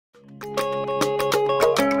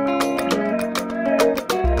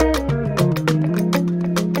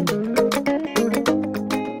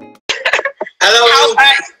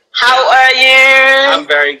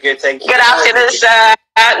good. Thank you. Good afternoon, sir.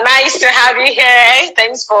 Nice to have you here.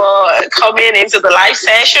 Thanks for coming into the live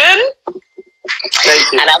session.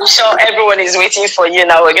 Thank you. And I'm sure everyone is waiting for you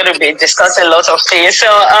now. We're going to be discussing a lot of things. So,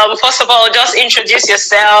 first of all, just introduce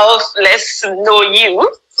yourself. Let's know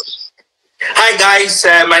you. Hi, guys.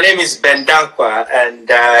 My name is Ben Darkwa, and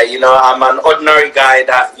I'm an ordinary guy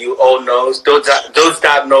that you all know. Those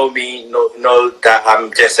that know me know that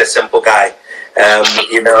I'm just a simple guy.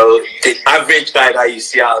 The average guy that you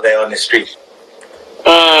see out there on the street.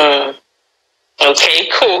 Okay,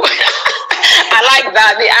 cool. I like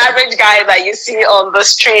that. The average guy that you see on the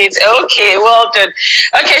street. Okay, well done.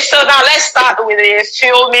 Okay, so now let's start with the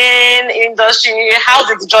filming industry. How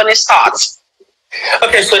did the journey start?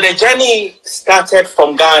 Okay, so the journey started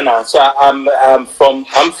from Ghana. So I'm from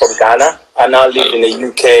Ghana. I now live in the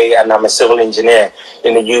UK, and I'm a civil engineer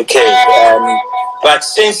in the UK. But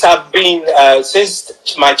since since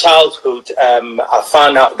my childhood, I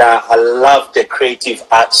found out that I love the creative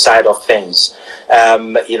art side of things.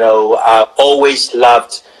 I always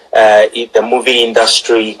loved the movie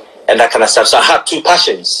industry and that kind of stuff. So I had two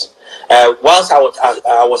passions. Whilst I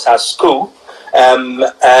was at school,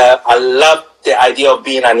 I loved the idea of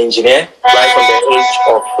being an engineer right from the age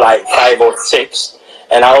of like 5 or 6.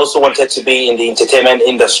 And I also wanted to be in the entertainment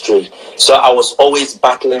industry. So I was always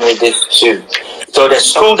battling with it too. So the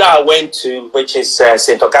school that I went to, which is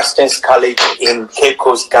St. Augustine's College in Cape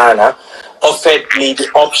Coast, Ghana, offered me the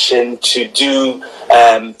option to do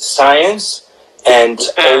science and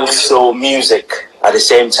also music at the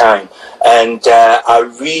same time. And I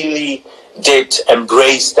really did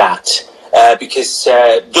embrace that because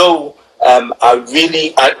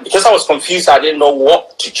because I was confused, I didn't know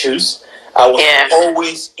what to choose. I was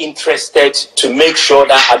always interested to make sure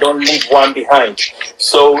that I don't leave one behind.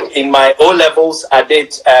 So in my O-levels, I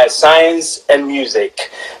did science and music.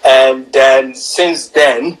 And then since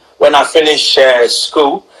then, when I finished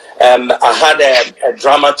school, I had a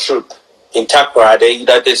drama troupe in Darkwa.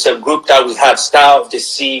 There's a group that we had, Star of the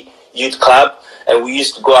Sea Youth Club. And we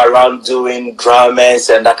used to go around doing dramas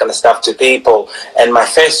and that kind of stuff to people. And my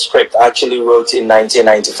first script I actually wrote in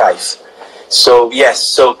 1995. So yes,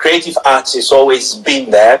 so creative arts has always been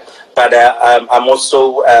there. But I'm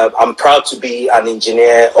also I'm proud to be an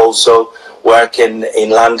engineer, also working in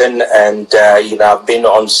London, and I've been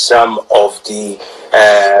on some of the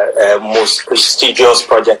most prestigious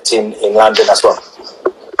projects in London as well.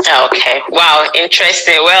 Okay, wow,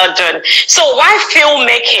 interesting. Well done. So why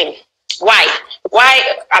filmmaking? Why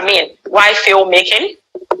filmmaking?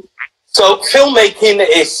 So filmmaking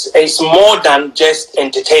is more than just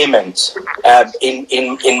entertainment.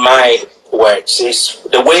 In my words, it's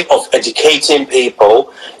the way of educating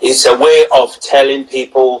people. It's a way of telling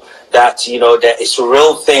people that there is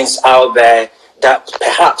real things out there that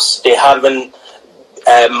perhaps they haven't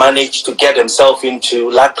managed to get themselves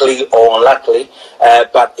into, luckily or unluckily.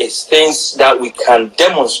 But it's things that we can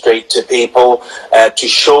demonstrate to people to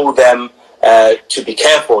show them to be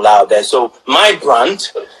careful out there. So my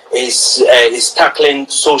brand is tackling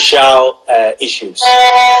social issues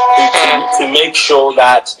to make sure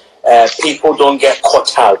that people don't get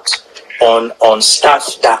caught out on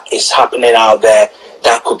stuff that is happening out there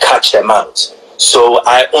that could catch them out. So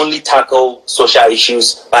I only tackle social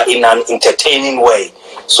issues, but in an entertaining way.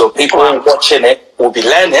 So people watching it will be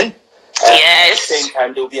learning. At the same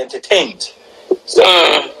time, they'll be entertained. So.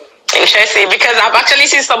 Interesting, because I've actually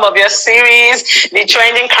seen some of your series, the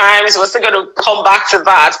trending crimes. We're still going to come back to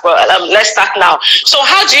that, but let's start now. So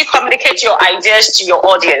how do you communicate your ideas to your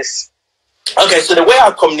audience? Okay, so the way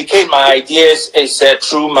I communicate my ideas is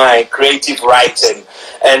through my creative writing.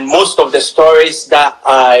 And most of the stories that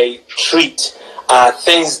I treat are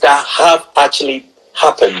things that have actually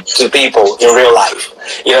happened to people in real life.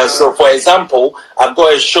 So for example, I've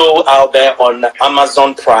got a show out there on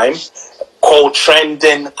Amazon Prime called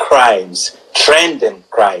Trending Crimes. Trending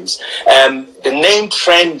Crimes. The name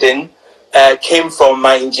Trending came from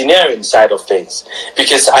my engineering side of things,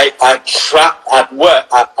 because I track at work.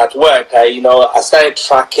 I started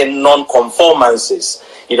tracking non-conformances.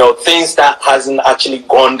 Things that hasn't actually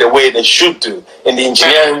gone the way they should do in the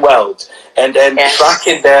engineering world, and then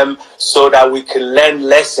tracking them so that we can learn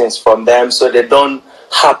lessons from them, so they don't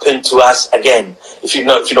happen to us again, if you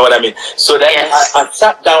know what I mean. So then I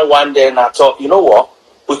sat down one day and I thought, you know what,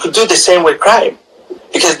 we could do the same with crime,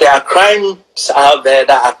 because there are crimes out there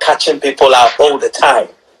that are catching people out all the time,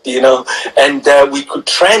 and we could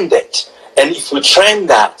trend it. And if we trend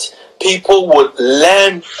that, people would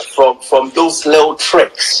learn from those little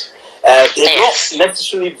tricks. They're not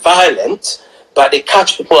necessarily violent, but they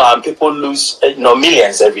catch people out and people lose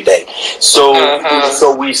millions every day.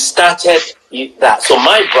 So we started that. So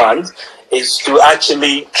my brand is to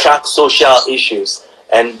actually track social issues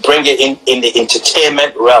and bring it in the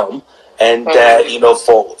entertainment realm, and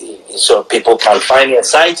so people can find it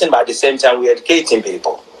exciting, but at the same time we're educating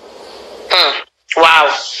people.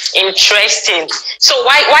 Wow, interesting. So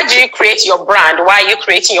why do you create your brand? Why are you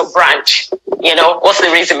creating your brand? What's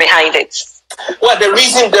the reason behind it? Well, the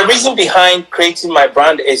reason behind creating my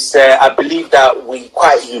brand is I believe that we're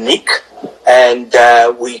quite unique, and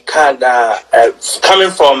we can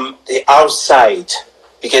coming from the outside,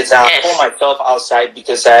 because I call myself outside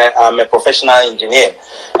because I'm a professional engineer.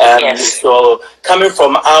 So coming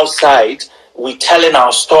from outside, we're telling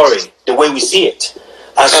our story the way we see it,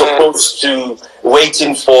 as opposed to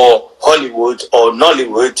waiting for Hollywood or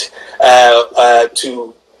Nollywood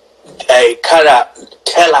to kind of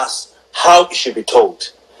tell us how it should be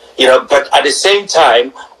told. But at the same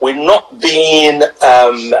time, we're not being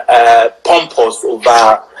pompous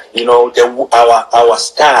over, our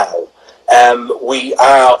style. We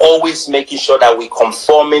are always making sure that we're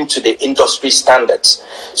conforming to the industry standards.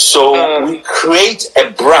 So we create a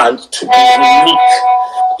brand to be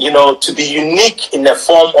unique, to be unique in the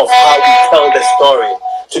form of how we tell the story,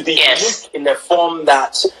 to be unique in the form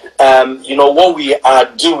that, what we are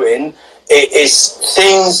doing is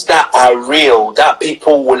things that are real, that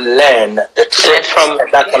people will learn the truth from,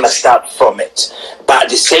 that kind of start from it. But at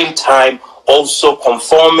the same time, also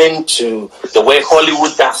conforming to the way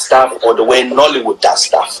Hollywood does stuff or the way Nollywood does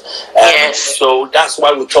stuff. So that's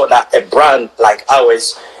why we thought that a brand like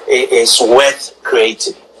ours is worth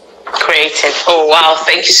creating. Oh wow,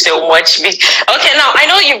 thank you so much. Okay, now I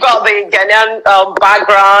know you've got the Ghanaian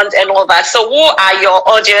background and all that. So who are your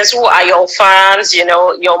audience? Who are your fans?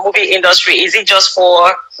 Your movie industry, is it just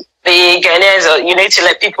for the Ghanaians, or you need to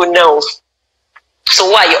let people know? So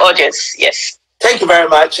who are your audience? Yes. Thank you very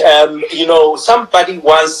much. Somebody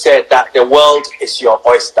once said that the world is your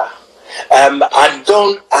oyster.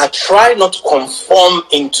 I try not to conform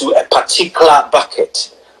into a particular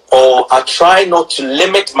bucket, or I try not to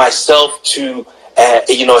limit myself to,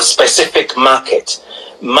 a specific market.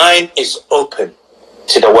 Mine is open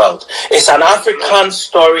to the world. It's an African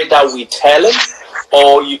story that we're telling,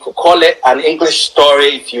 or you could call it an English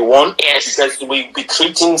story if you want, because we'll be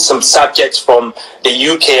treating some subjects from the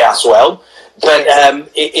UK as well. But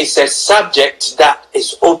it's a subject that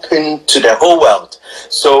is open to the whole world.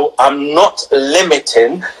 So I'm not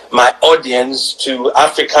limiting my audience to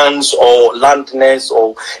Africans or Londoners,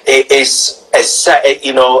 or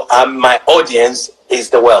my audience is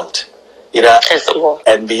the world,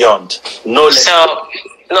 and beyond. No limit. So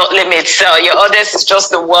no limits. So your audience is just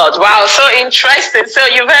the world. Wow, so interesting. So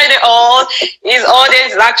you've heard it all. His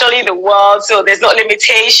audience is actually the world. So there's no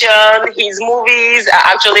limitation. His movies are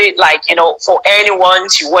actually for anyone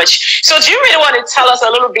to watch. So do you really want to tell us a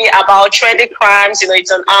little bit about Trending Crimes?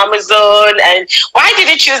 It's on Amazon. And why did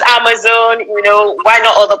you choose Amazon? Why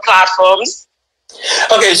not other platforms?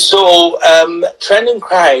 Okay, so Trending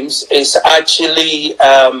Crimes is actually,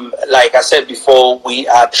 like I said before, we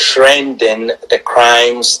are trending the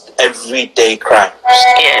crimes, everyday crimes.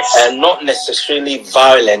 And not necessarily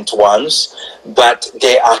violent ones, but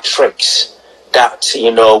they are tricks that,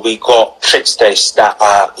 we got tricksters that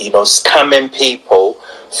are, scamming people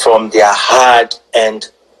from their hard-earned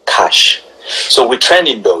cash. So we're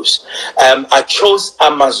trending those. I chose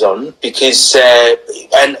Amazon because,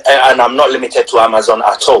 and I'm not limited to Amazon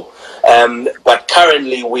at all. But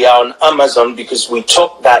currently we are on Amazon because we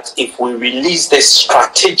thought that if we release this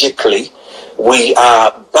strategically, we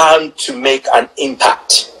are bound to make an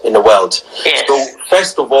impact in the world. So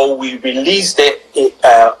first of all, we released it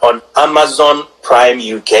on Amazon Prime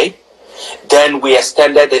UK. Then we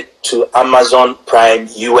extended it to Amazon Prime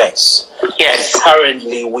US. And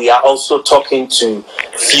currently, we are also talking to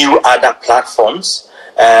few other platforms.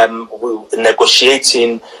 We're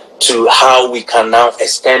negotiating to how we can now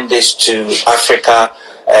extend this to Africa,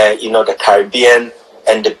 the Caribbean,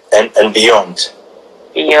 and beyond.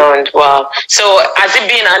 Beyond, wow. So has it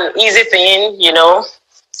been an easy thing,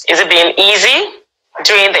 Is it been easy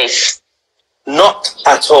doing this? Not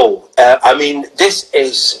at all. This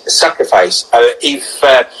is sacrifice.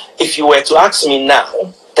 If you were to ask me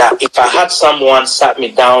now, that if I had someone sat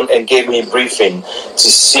me down and gave me a briefing to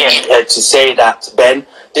say that, Ben,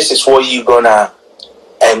 this is what you're gonna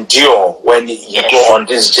endure when you go on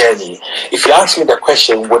this journey. If you ask me the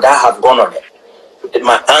question, would I have gone on it?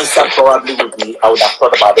 My answer probably would be, I would have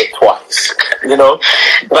thought about it twice,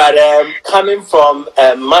 But coming from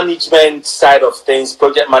management side of things,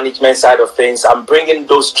 project management side of things, I'm bringing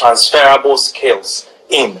those transferable skills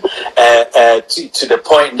in to the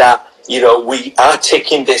point that, we are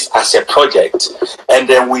taking this as a project, and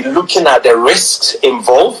then we're looking at the risks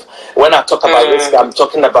involved. When I talk about risk, I'm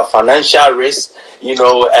talking about financial risk, we're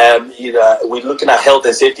looking at health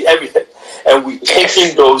and safety, everything. And we're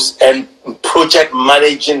taking those and project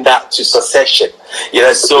managing that to succession.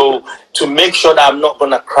 So to make sure that I'm not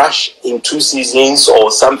going to crash in 2 seasons or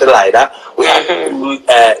something like that, we have to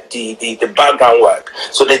do the background work.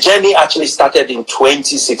 So the journey actually started in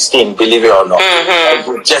 2016, believe it or not. And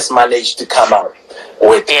we just managed to come out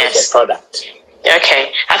with the product.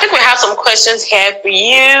 Okay. I think we have some questions here for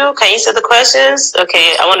you. Can you see the questions?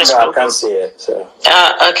 Okay. I want to I can't see it. So.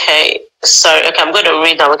 Okay. Sorry. Okay. I'm going to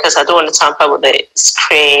read now because I don't want to tamper with the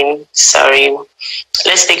screen. Sorry.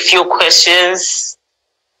 Let's take a few questions.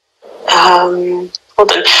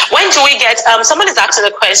 Hold on. When do we get, someone is asking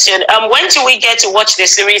a question. When do we get to watch the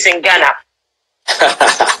series in Ghana?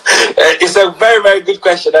 It's a very, very good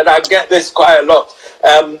question, and I get this quite a lot.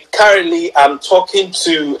 Currently, I'm talking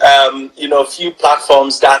to a few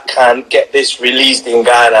platforms that can get this released in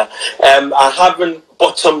Ghana. I haven't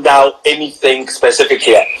bottomed out anything specific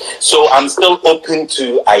yet, so I'm still open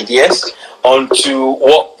to ideas onto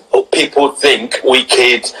what people think we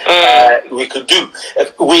could do.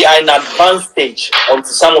 We are in advanced stage onto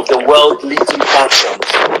some of the world leading platforms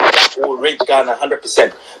that will reach Ghana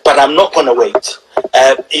 100%. But I'm not going to wait.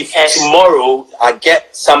 If tomorrow I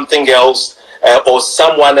get something else or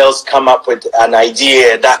someone else come up with an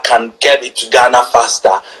idea that can get it to Ghana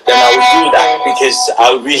faster, then I will do that, because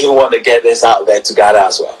I really want to get this out there to Ghana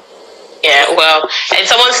as well. Yeah, well, and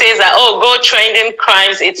someone says that, Go Trending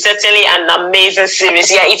Crimes, it's certainly an amazing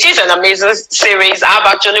series. Yeah, it is an amazing series. I've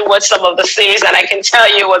actually watched some of the series, and I can tell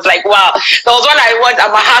you, it was like, wow. There was one I watched,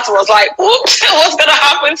 and my heart was like, oops, what's going to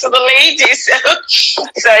happen to the ladies?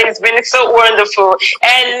 So it's been so wonderful.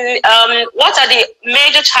 And what are the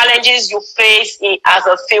major challenges you face as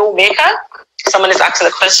a filmmaker? Someone is asking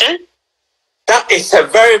a question. That is a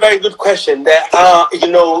very, very good question. There are,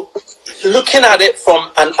 looking at it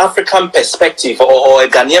from an African perspective or a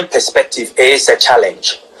Ghanaian perspective is a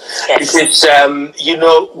challenge. Yes. Because,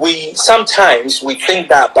 we sometimes think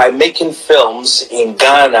that by making films in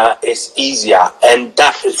Ghana is easier, and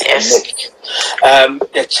that is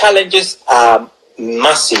the challenges are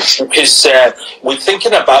massive, because we're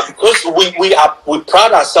thinking about, because we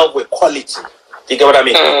pride ourselves with quality. You get what I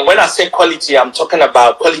mean? When I say quality, I'm talking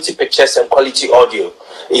about quality pictures and quality audio,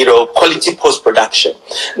 quality post-production.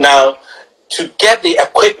 Now, to get the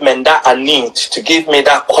equipment that I need to give me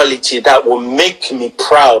that quality that will make me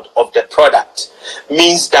proud of the product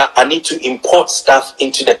means that I need to import stuff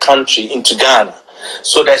into the country, into Ghana.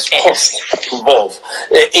 So there's cost involved.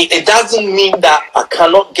 It doesn't mean that I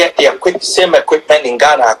cannot get the same equipment in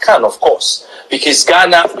Ghana. I can, of course, because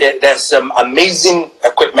Ghana, there's some amazing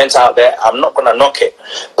equipment out there. I'm not going to knock it.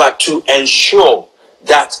 But to ensure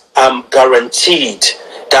that I'm guaranteed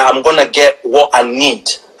that I'm going to get what I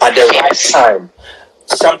need at the right time,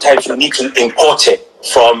 sometimes you need to import it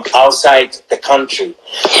from outside the country.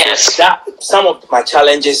 Yes. Some of my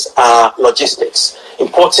challenges are logistics,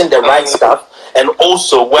 importing the right stuff. And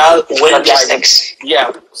also,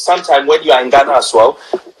 sometimes when you are in Ghana as well,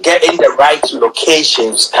 getting the right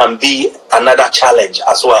locations can be another challenge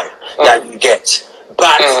as well that you get.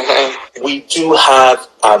 But we do have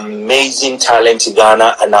amazing talent in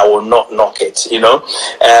Ghana, and I will not knock it.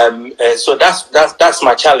 So that's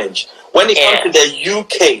my challenge. When it comes to the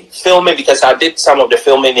UK filming, because I did some of the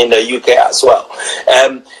filming in the UK as well,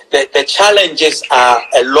 the challenges are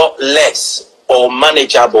a lot less or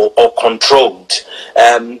manageable or controlled,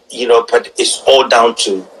 but it's all down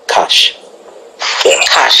to cash.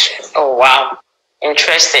 Cash. Oh, wow.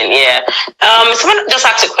 Interesting, yeah. Someone just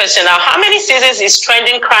asked a question now. How many seasons is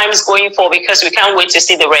Trending Crimes going for? Because we can't wait to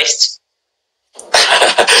see the rest.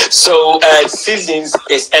 So seasons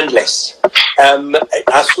is endless.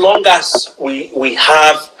 As long as we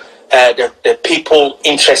have the people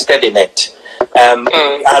interested in it,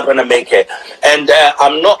 we are going to make it. And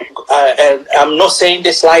I'm not saying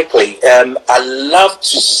this lightly. I love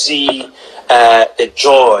to see the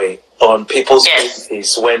joy on people's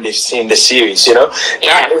faces when they've seen the series.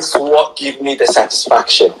 That is what gives me the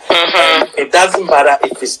satisfaction. It doesn't matter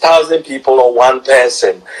if it's 1,000 people or one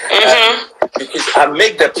person, because I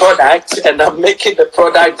make the product, and I'm making the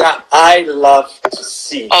product that I love to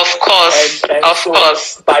see. Of course, and of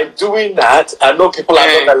course. By doing that, I know people are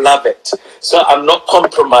going to love it. So I'm not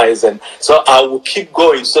compromising. So I will keep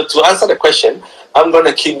going. So to answer the question, I'm going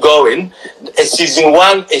to keep going. Season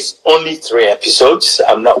 1 is only 3 episodes.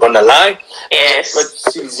 I'm not going to lie. Yes. But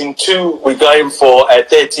season 2, we're going for a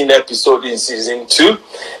 13 episode in season 2.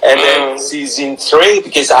 And then season 3,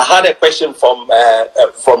 because I had a question from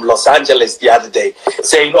Los Angeles the other day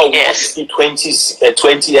saying, oh, we want to see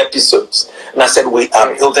 20 episodes. And I said, we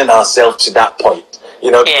are building ourselves to that point.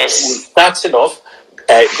 You know, we're starting off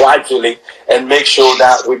gradually and make sure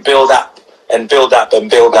that we build up and build up and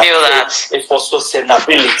build up. It's for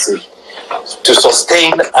sustainability. To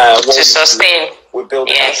sustain. We build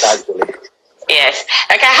up gradually. Yes.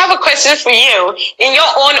 Okay, I have a question for you. In your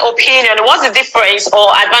own opinion, what's the difference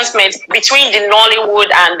or advancement between the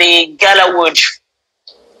Nollywood and the Ghallywood?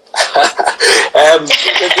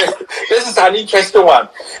 This is an interesting one.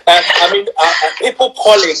 People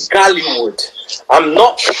call it Ghallywood. I'm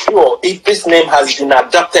not sure if this name has been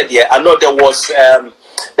adopted yet. I know there was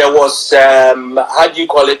how do you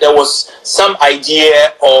call it? There was some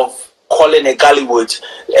idea of calling it Ghallywood,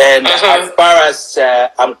 and as far as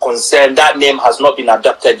I'm concerned, that name has not been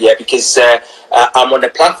adopted yet because I'm on a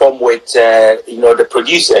platform with the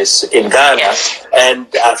producers in Ghana,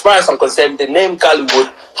 and as far as I'm concerned, the name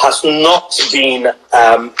Ghallywood has not been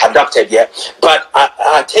adopted yet. But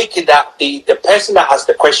I take it that the person that asked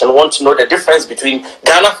the question wants to know the difference between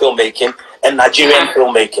Ghana filmmaking and Nigerian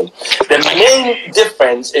filmmaking. The main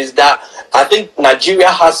difference is that I think Nigeria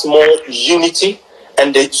has more unity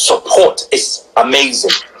and the support is amazing.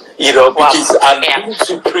 You know, because I've been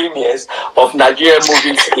to premieres of Nigerian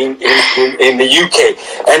movies in the UK,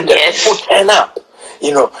 and the people turn up.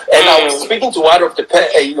 You know, and I was speaking to one of the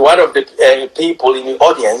people in the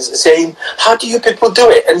audience saying, "How do you people do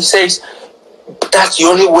it?" And he says, "That's the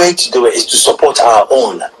only way to do it is to support our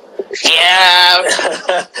own." Yeah.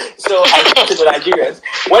 So I think to the Nigerians,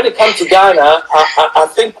 when it comes to Ghana, I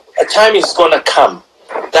think a time is gonna come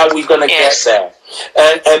that we're gonna get there.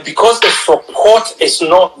 And because the support is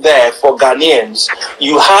not there for Ghanaians,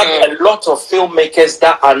 you have a lot of filmmakers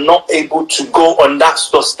that are not able to go on that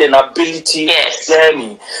sustainability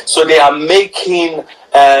journey. So they are making,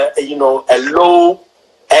 a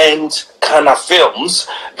low-end kind of films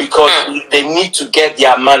because they need to get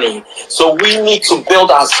their money. So we need to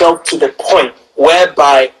build ourselves to the point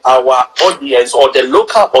whereby our audience or the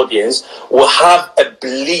local audience will have a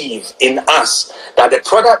belief in us that the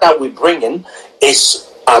product that we bring in is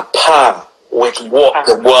a par with what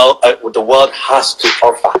the world has to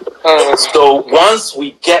offer. So once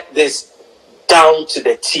we get this down to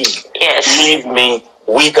the T, believe me,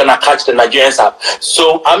 we're gonna catch the Nigerians up.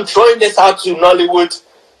 So I'm throwing this out to Nollywood.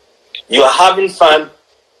 You are having fun,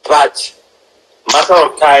 but matter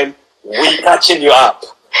of time, we're catching you up.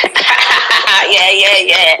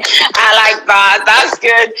 Yeah. I like that. That's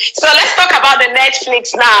good. So let's talk about the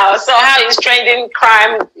Netflix now. So how is Trending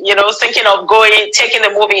Crime, thinking of taking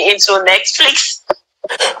the movie into Netflix?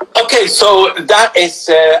 Okay, so that is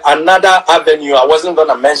another avenue. I wasn't going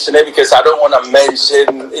to mention it because I don't want to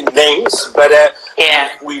mention names, but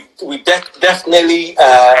we definitely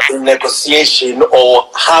in negotiation or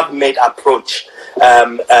have made approach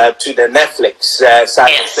to the Netflix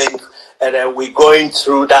side of things. And then we're going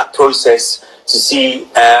through that process to see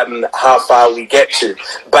how far we get to.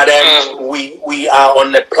 But we are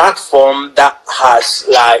on a platform that has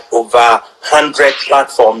like over 100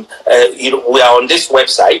 platforms. We are on this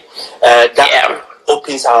website that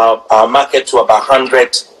opens our market to about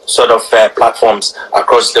 100 sort of platforms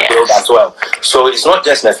across the globe as well. So it's not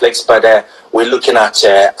just Netflix, but we're looking at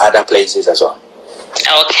other places as well.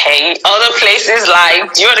 Okay, other places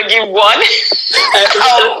like, do you want to give one?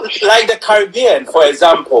 Like the Caribbean, for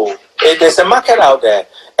example. There's a market out there,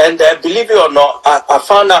 and believe it or not, I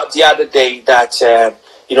found out the other day that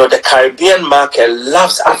the Caribbean market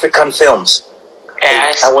loves African films.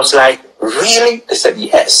 Yes. I was like, really? They said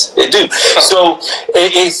yes, they do. So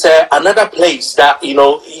it's another place that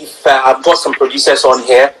if I've got some producers on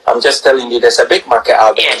here, I'm just telling you, there's a big market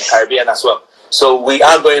out there in the Caribbean as well. So we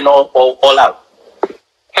are going all out.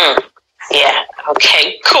 Yeah.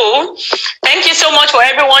 Okay. Cool. Thank you so much for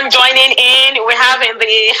everyone joining in. We have in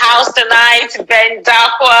the house tonight Ben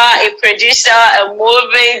Darkwa, a producer, a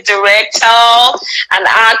movie director, an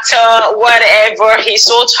actor, whatever. He's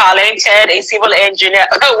so talented, a civil engineer.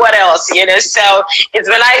 What else? So it's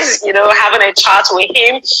been nice, having a chat with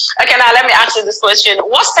him. Okay. Now let me ask you this question: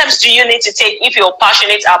 what steps do you need to take if you're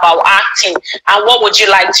passionate about acting, and what would you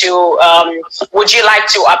like to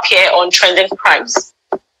appear on Trending Crimes?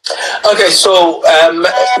 Okay, so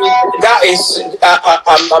that is,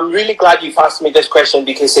 I'm really glad you've asked me this question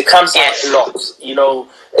because it comes out a lot.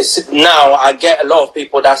 Now I get a lot of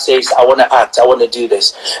people that says, I want to act, I want to do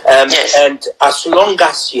this. And as long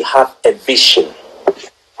as you have a vision,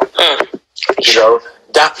 you know,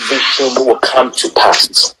 that vision will come to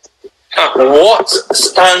pass. What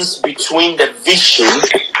stands between the vision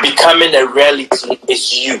becoming a reality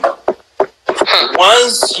is you.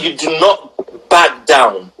 Once you do not back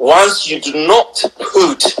down, once you do not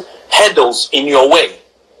put hurdles in your way,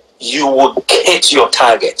 you will hit your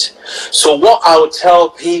target. So what I would tell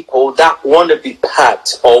people that want to be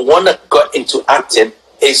part or want to go into acting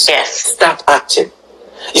is start acting.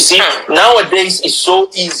 You see, nowadays it's so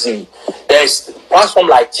easy. There's a platform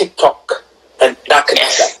like TikTok and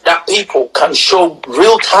that people can show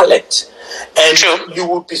real talent. And you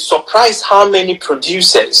will be surprised how many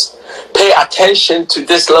producers pay attention to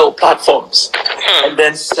these little platforms and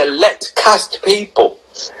then cast people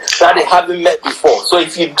that they haven't met before. So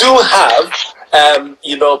if you do have,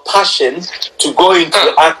 you know, passion to go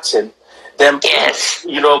into acting, then,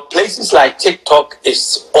 you know, places like TikTok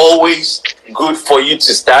is always good for you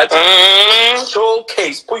to start.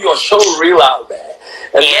 Showcase, put your show reel out there.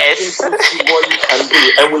 And let people see what you can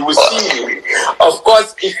do. And we will see you. Of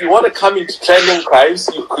course, if you want to come into Trending Crimes,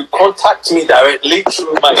 you could contact me directly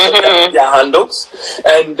through my social media handles.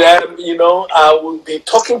 And, you know, I will be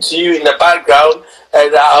talking to you in the background.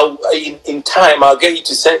 And in time, I'll get you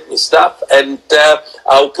to send me stuff. And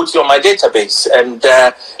I'll put you on my database. And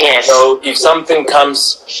so if something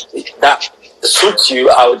comes that suits you,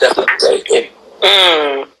 I will definitely take it.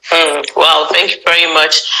 Well, thank you very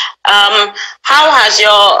much. How has your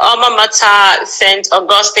alma mater, St.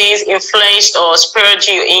 Augustine's, influenced or spurred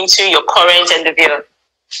you into your current endeavor?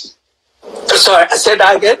 Sorry, I said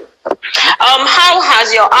that again? How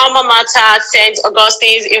has your alma mater, St.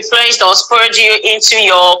 Augustine's, influenced or spurred you into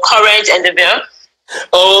your current endeavor?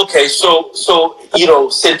 Okay, so you know,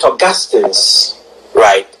 St. Augustine's,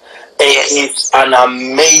 right? It's an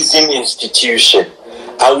amazing institution.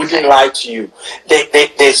 I wouldn't lie to you.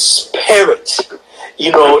 The spirit,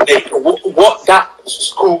 you know, what that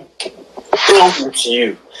school built into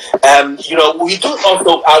you. You know, we do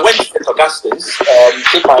also. I went to St. Augustine's,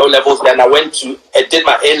 did my O levels, then I did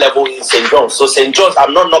my A level in St. John's. So St. John's,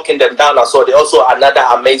 I'm not knocking them down. I saw they also another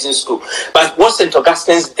amazing school. But what St.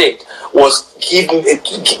 Augustine's did was gave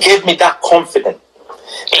me that confidence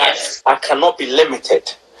that I cannot be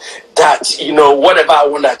limited. That, you know, whatever I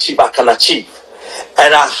want to achieve, I can achieve.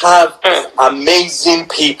 And I have amazing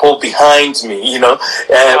people behind me, you know.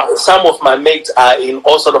 Some of my mates are in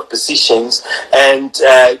all sort of positions, and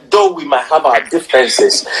though we might have our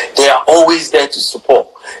differences, they are always there to support.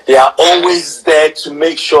 They are always there to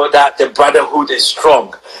make sure that the brotherhood is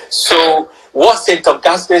strong. So what St.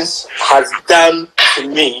 Augustine's has done to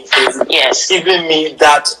me is giving me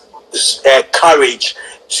that courage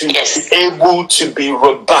to be able to be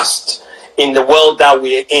robust in the world that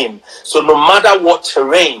we're in. So no matter what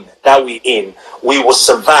terrain that we're in, we will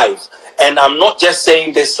survive. And I'm not just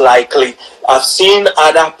saying this likely. I've seen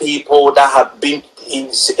other people that have been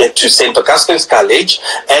to St. Augustine's College,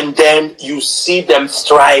 and then you see them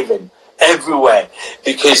thriving everywhere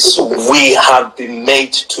because we have been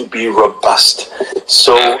made to be robust.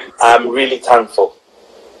 So I'm really thankful.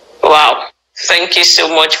 Wow. Thank you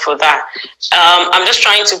so much for that. I'm just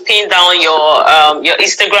trying to pin down your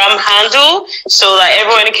Instagram handle so that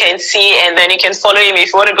everyone can see, and then you can follow him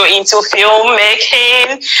if you want to go into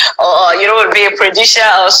filmmaking or, you know, be a producer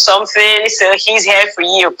or something. So he's here for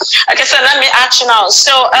you. Okay, so let me ask you now.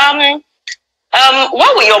 So,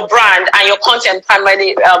 what will your brand and your content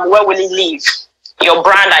primarily? Where will it live? Your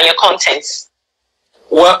brand and your content.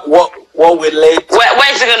 What will it?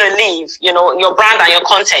 Where is it going to live? You know, your brand and your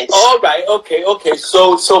content. All right. Okay.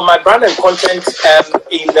 So my brand and content,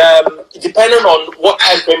 depending on what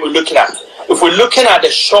time frame we're looking at. If we're looking at the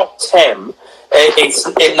short term,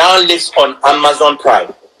 it now lives on Amazon Prime.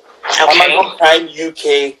 Okay. Amazon Prime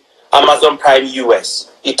UK, Amazon Prime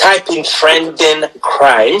US. You type in Trending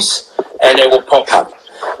Crimes, and it will pop up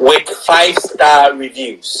with 5-star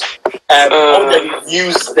reviews. All the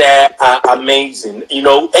reviews there are amazing. You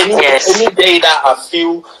know, any day that I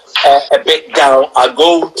feel a bit down, I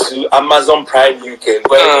go to Amazon Prime UK,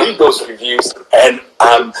 where I read those reviews, and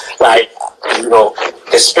I'm like, you know,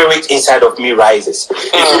 the spirit inside of me rises.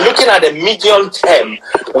 If you're looking at the medium term,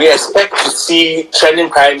 we expect to see Trending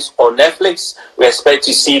Crimes on Netflix. We expect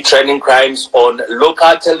to see Trending Crimes on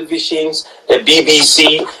local televisions, the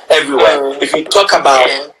BBC, everywhere. If you talk about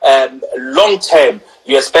long term,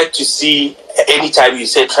 you expect to see, anytime you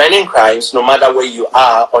say Trending Crimes, no matter where you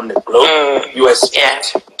are on the globe, you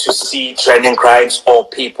expect to see Trending Crimes, or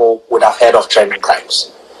people would have heard of Trending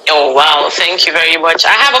Crimes. Oh, wow. Thank you very much.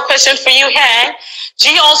 I have a question for you here. Do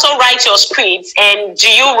you also write your scripts, and do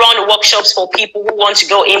you run workshops for people who want to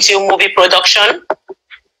go into movie production?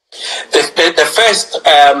 The first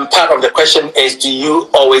part of the question is, do you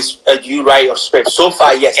always do you write your scripts? So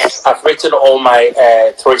far, yes. I've written all my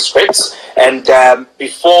 3 scripts, and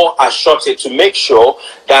before I shot it, to make sure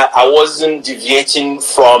that I wasn't deviating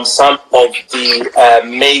from some of the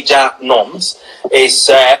major norms, is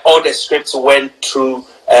all the scripts went through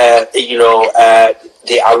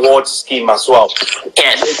the award scheme as well.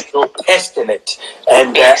 Yes. Testing it,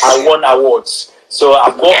 and I won awards. So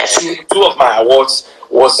I've got two of my awards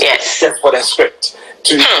was just for the script,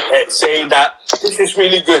 to saying that this is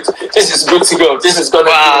really good, this is good to go, this is going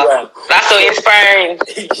to do well. That's so inspiring.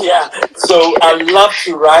 Yeah, so I love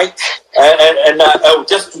to write, and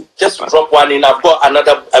just to drop one in, I've got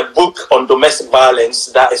a book on domestic violence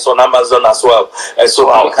that is on Amazon as well,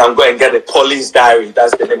 so I can go and get it. Pauline's Diary,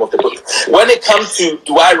 that's the name of the book. When it comes to,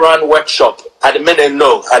 do I run workshop? At the minute,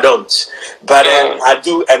 no, I don't. But I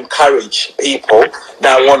do encourage people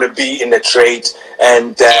that want to be in the trade,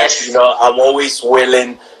 and I'm always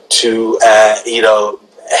willing to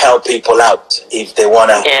help people out if they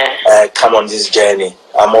want to come on this journey.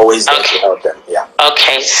 I'm always there to help them. Yeah.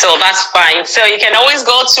 Okay, so that's fine. So you can always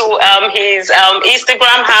go to his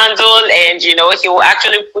Instagram handle, and he will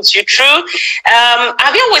actually put you through.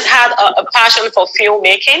 Have you always had a passion for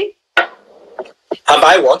filmmaking? Have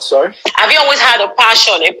I what? Sorry. Have you always had a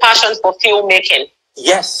passion for filmmaking?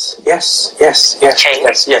 Yes.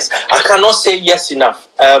 I cannot say yes enough.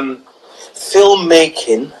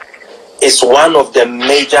 Filmmaking is one of the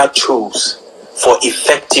major tools for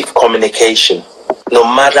effective communication, no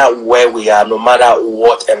matter where we are, no matter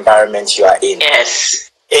what environment you are in.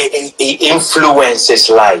 Yes. It influences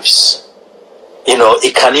lives.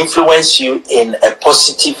 It can influence you in a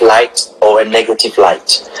positive light or a negative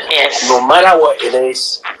light. Yes. No matter what it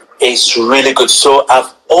is, it's really good. So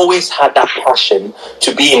I've always had that passion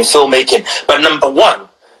to be in filmmaking. But number one,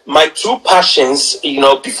 my true passions,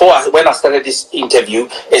 when I started this interview,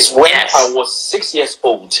 is when I was 6 years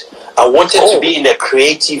old. I wanted to be in the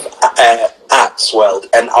creative arts world,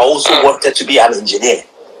 and I also wanted to be an engineer.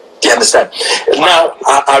 Do you understand? Now,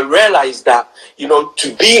 I realized that,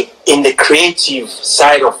 to be in the creative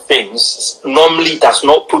side of things normally does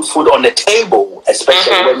not put food on the table,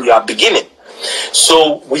 especially when you are beginning.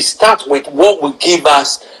 So we start with what will give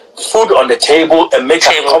us food on the table and make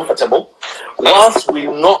us comfortable, whilst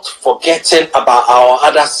we're not forgetting about our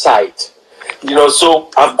other side. So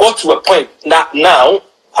I've got to a point that now,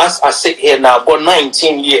 as I sit here now, I've got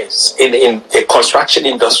 19 years in the construction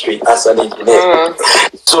industry as an engineer.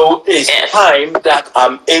 So it's time that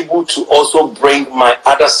I'm able to also bring my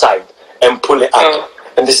other side and pull it out.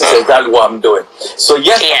 And this is exactly what I'm doing. So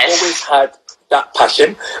yes, I've always had that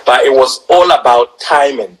passion, but it was all about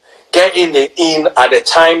timing. Getting it in at the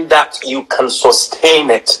time that you can sustain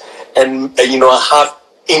it and have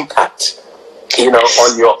impact,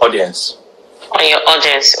 on your audience. On your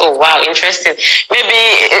audience. Oh wow, interesting.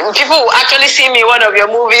 Maybe people will actually see me in one of your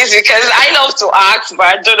movies, because I love to act, but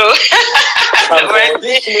I don't know. Oh my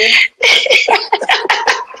days.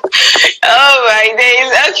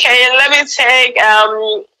 Okay, let me take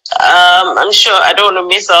I'm sure I don't want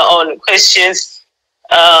to miss out on questions.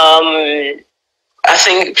 I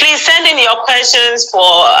think please send in your questions for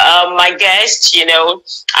my guest.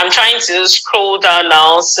 I'm trying to scroll down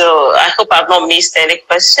now, so I hope I've not missed any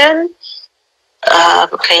question.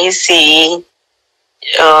 Can you see?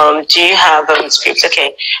 Do you have scripts?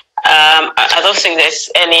 Okay. I don't think there's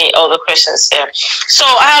any other questions there. So,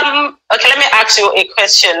 okay, let me ask you a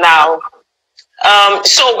question now.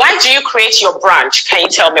 So why do you create your branch? Can you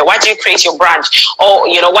tell me, why do you create your branch? Or,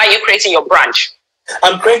 why are you creating your branch?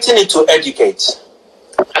 I'm creating it to educate.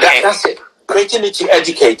 Okay. That's it. Creating it to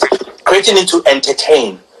educate, creating it to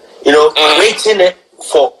entertain, creating it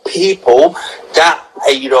for people that,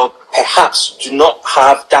 perhaps do not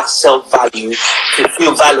have that self-value to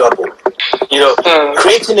feel valuable.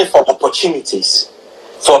 Creating it for opportunities,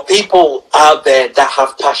 for people out there that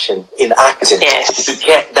have passion in acting, to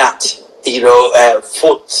get that,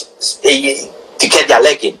 foot, to get their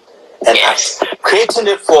leg in. And creating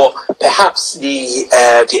it for perhaps the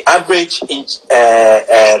average,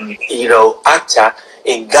 actor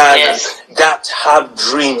in Ghana that have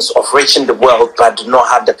dreams of reaching the world but do not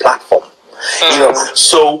have the platform.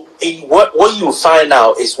 So what you find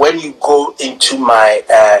out is when you go into my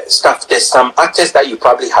stuff, there's some actors that you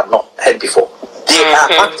probably have not heard before. They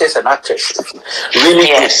are actors and actresses, really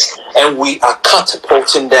good, and we are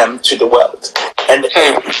catapulting them to the world and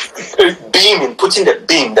beaming, putting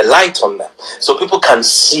the light on them so people can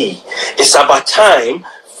see. It's about time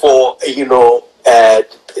for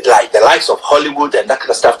like the likes of Hollywood and that kind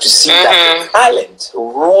of stuff to see that the talent,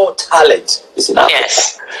 raw talent, is in Africa.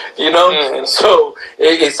 Yes. You know, so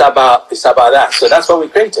it's about that. So that's what we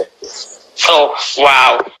created. Oh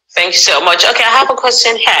wow! Thank you so much. Okay, I have a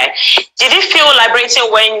question here. Did it feel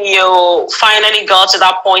liberating when you finally got to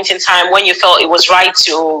that point in time when you felt it was right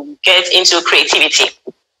to get into creativity?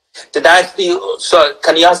 Did I feel? So,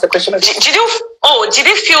 can you ask the question again? Did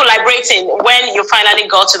it feel liberating when you finally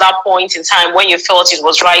got to that point in time when you felt it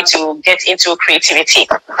was right to get into creativity?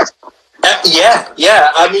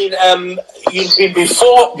 Yeah. I mean,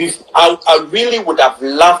 before I really would have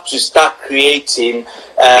loved to start creating,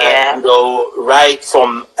 you know, right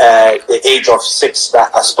from the age of 6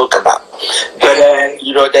 that I spoke about. But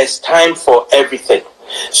you know, there's time for everything.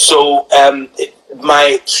 So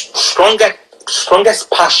my strongest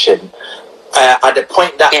passion at the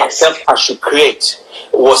point that I felt I should create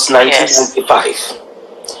was 1995.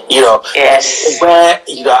 You know, where,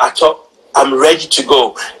 you know, I thought I'm ready to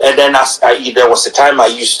go. And then there was a time I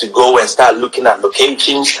used to go and start looking at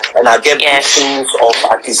locations, and I get visions of,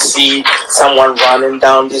 I could see someone running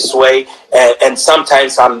down this way, and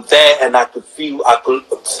sometimes I'm there and I could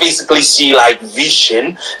physically see like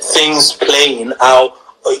vision, things playing out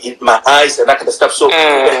in my eyes and that kind of stuff. So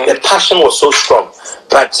the passion was so strong.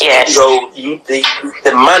 But you know,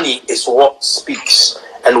 the money is what speaks,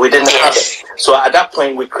 and we didn't have it. So at that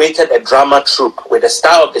point, we created a drama troupe with the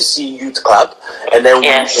Star of the Sea Youth Club, and then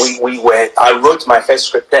I wrote my first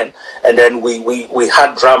script then, and then we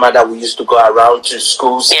had drama that we used to go around to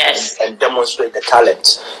schools and demonstrate the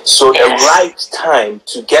talent. So the right time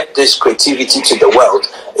to get this creativity to the world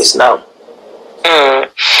is now.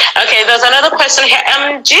 Okay, there's another question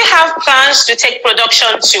here. Do you have plans to take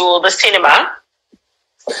production to the cinema?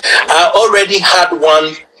 I already had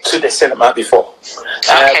one to the cinema before.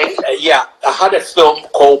 I had a film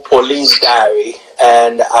called Pauline's Diary,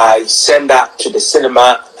 and I sent that to the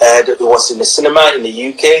cinema. It was in the cinema in the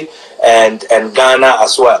UK and Ghana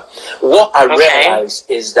as well. What I realized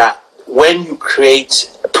is that when you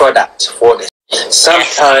create a product for this,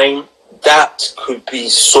 sometimes that could be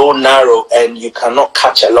so narrow and you cannot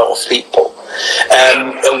catch a lot of people.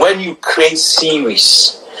 And when you create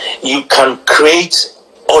series, you can create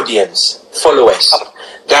audience, followers,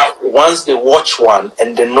 that once they watch one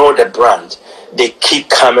and they know the brand, they keep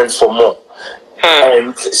coming for more.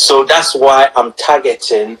 And so that's why I'm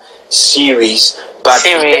targeting series. But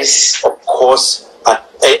of course,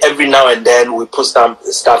 every now and then we put some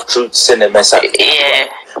stuff through cinemas.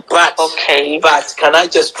 But can I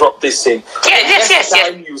just drop this in? Next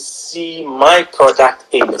time you see my product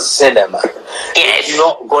in the cinema, it's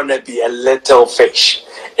not gonna be a little fish.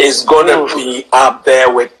 It's gonna be up there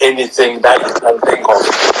with anything that you can think of.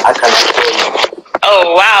 I can assure you.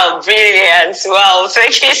 Oh wow, brilliant! Wow,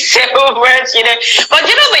 thank you so much. You know, but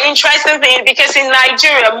you know the interesting thing, because in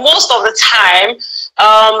Nigeria, most of the time,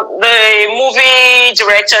 the movie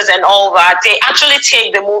directors and all that, they actually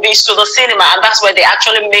take the movies to the cinema, and that's where they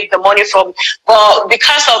actually make the money from. But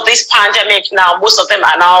because of this pandemic now, most of them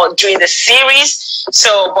are now doing the series.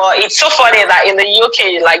 So, but it's so funny that in the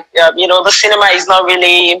UK, like, you know, the cinema is not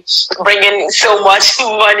really bringing so much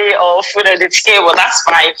money or food on the table. That's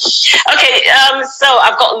fine. Okay, so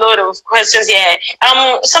I've got a load of questions here.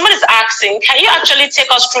 Someone is asking, can you actually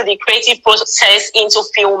take us through the creative process into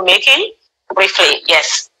filmmaking? Briefly,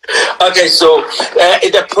 yes. Okay, so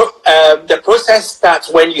the process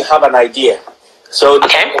starts when you have an idea. So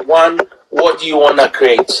number one, what do you want to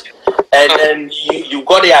create? And then you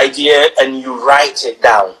got the idea and you write it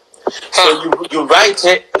down. So you write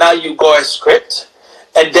it, now you got a script,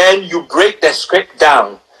 and then you break the script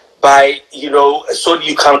down by, you know, so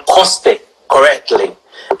you can cost it correctly.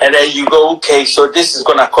 And then you go, okay, so this is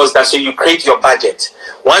going to cost that. So you create your budget.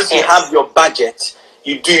 Once you have your budget,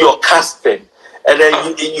 you do your casting, and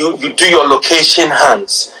then you do your location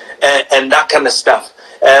hunts and that kind of stuff.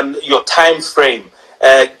 Your time frame,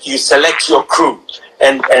 you select your crew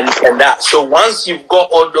and that. So once you've got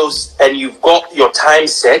all those and you've got your time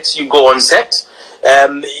set, you go on set.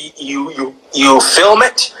 You film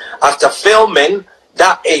it. After filming,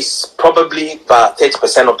 that is probably about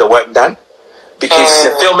 30% of the work done, because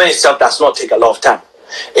the filming itself does not take a lot of time.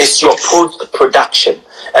 It's your post-production.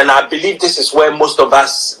 And I believe this is where most of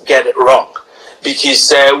us get it wrong,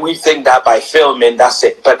 because we think that by filming, that's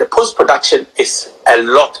it. But the post-production is a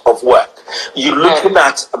lot of work. You're looking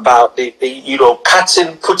at about the you know,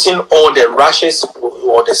 cutting, putting all the rushes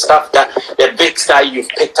or the stuff, that the bits that you've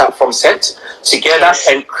picked up from set together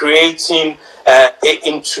and creating it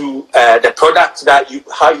into the product that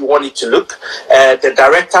how you want it to look. The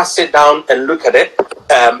director sit down and look at it,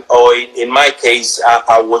 or in my case,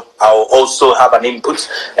 I'll also have an input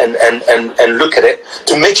and look at it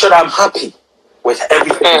to make sure that I'm happy with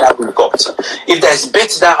everything that we've got. If there's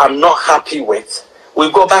bits that I'm not happy with, we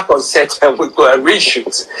go back on set and we go and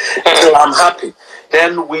reshoot until I'm happy.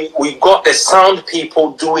 Then we got the sound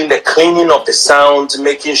people doing the cleaning of the sound,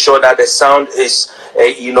 making sure that the sound is,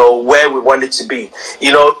 where we want it to be.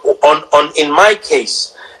 In my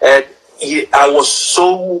case, I was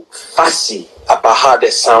so fussy about how the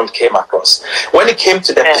sound came across. When it came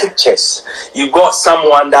to the pictures, you got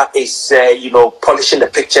someone that is, polishing the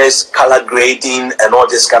pictures, color grading, and all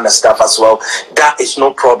this kind of stuff as well. That is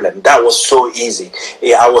no problem. That was so easy.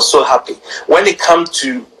 I was so happy. When it comes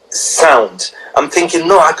to sound, I'm thinking,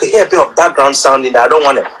 no, I could hear a bit of background sound in there. I don't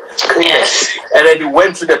want it. And then we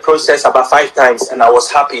went through the process about 5 times, and I was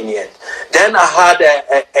happy in the end. Then I had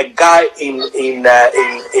a guy in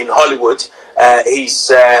Hollywood.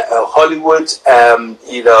 He's a Hollywood,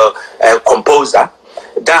 composer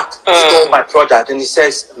that stole my product, and he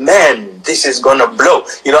says, "Man, this is gonna blow."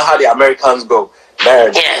 You know how the Americans go,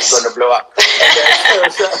 "Man, this is gonna blow up."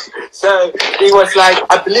 So he was like,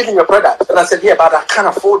 "I believe in your product," and I said, "Yeah, but I can't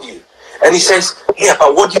afford you." And he says, "Yeah,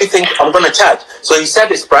 but what do you think I'm going to charge?" So he said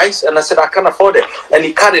his price, and I said, "I can't afford it." And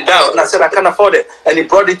he cut it down, and I said, "I can't afford it." And he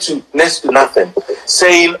brought it to next to nothing,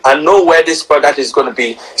 saying, "I know where this product is going to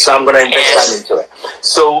be, so I'm going to invest time into it."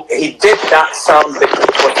 So he did that sound bit,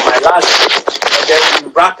 which was my last bit, and then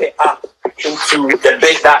we wrap it up into the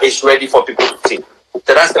bit that is ready for people to see.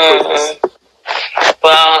 So that's the process.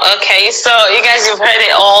 Well, okay, so you guys, you've heard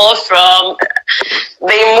it all from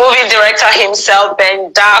the movie director himself,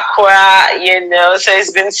 Ben Darkwa, so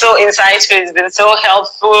it's been so insightful, it's been so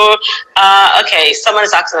helpful. Okay, someone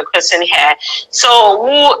is asking a question here. So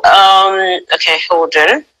okay, hold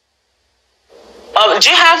on. Do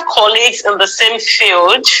you have colleagues in the same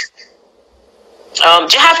field?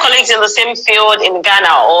 Do you have colleagues in the same field in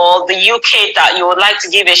Ghana or the UK that you would like to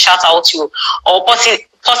give a shout out to, or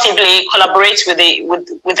possibly collaborate with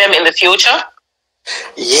them in the future?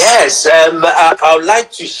 Yes, I would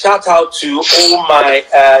like to shout out to all my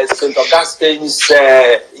St. Augustine's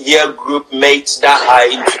year group mates that are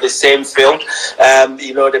into the same film.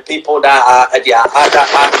 The people that are other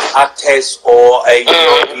actors or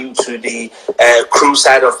into the crew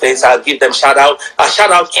side of things. I'll give them shout out. A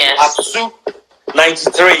shout out to Atsu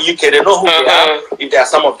 93 UK. They know who they are. If there are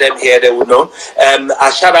some of them here, they will know.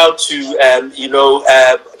 A shout out to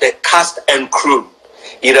the cast and crew.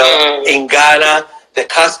 In Ghana, the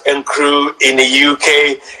cast and crew in the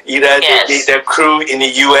UK, the crew in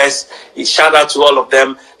the US. Shout out to all of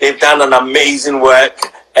them. They've done an amazing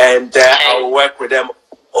work, and I'll work with them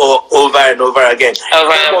over and over again. Some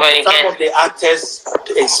of the actors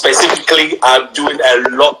specifically are doing a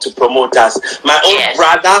lot to promote us. My own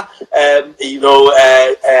brother,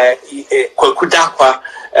 Darkwa,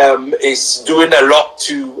 is doing a lot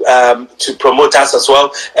to promote us as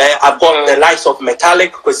well. I've got the likes of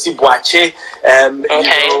Metallic, Kwesi Boache,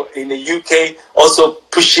 in the UK, also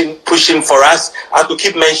pushing for us. I could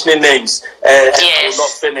keep mentioning names. I will not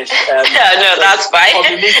finish. No, that's fine.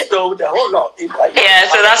 The whole lot.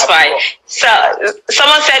 So that's fine. So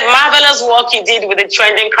someone said, marvelous work you did with the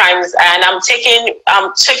trending crimes, and I'm taking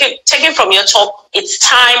from your talk, it's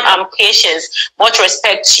time and patience. Much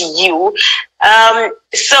respect to you.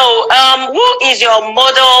 Who is your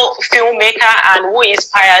model filmmaker and who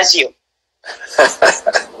inspires you?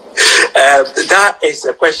 That is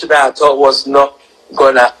a question that I thought was not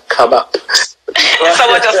gonna come up.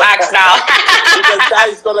 Someone just asked now. Because that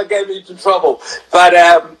is gonna get me into trouble. But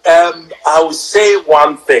I will say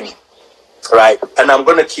one thing, right? And I'm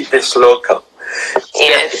gonna keep this local.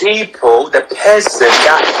 The person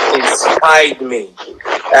that inspired me,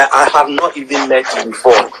 I have not even met you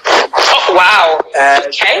before. Oh, wow.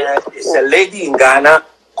 It's a lady in Ghana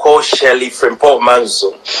called Shelley Frimpong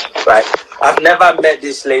Manzo, right? I've never met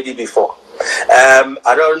this lady before.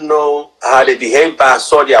 I don't know how they behave, but I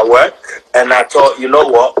saw their work, and I thought, you know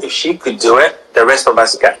what? If she could do it, the rest of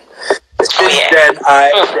us can. Since then,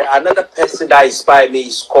 another person that inspired me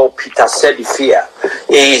is called Peter Sedifia.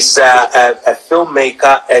 He's a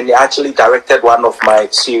filmmaker, and he actually directed one of my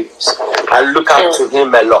series. I look up to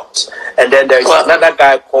him a lot. And then there is another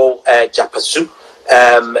guy called Japasu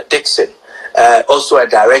Dixon, also a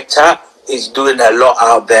director. He's doing a lot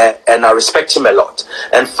out there, and I respect him a lot.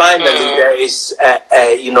 And finally, there is a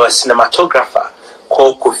cinematographer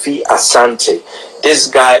called Kofi Asante. This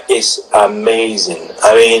guy is amazing.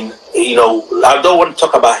 I mean, I don't want to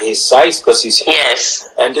talk about his size because he's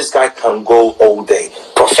and this guy can go all day.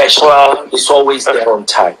 Professional, he's always there on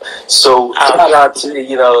time. So shout out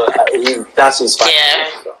to that's inspiring.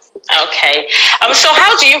 Okay. So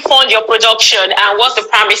how do you fund your production, and what's the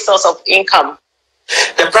primary source of income?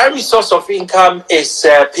 The primary source of income is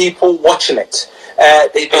people watching it.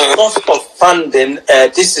 The source of funding,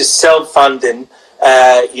 this is self-funding,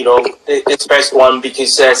 this first one,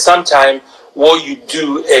 because sometimes what you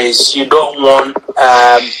do is you don't want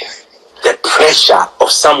the pressure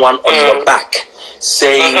of someone on your back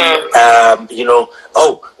saying,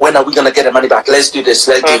 oh, when are we going to get the money back? Let's do this,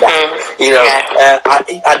 let's do that.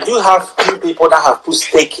 I do have few people that have put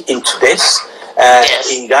stake into this.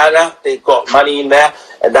 In Ghana, they got money in there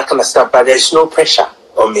and that kind of stuff, but there's no pressure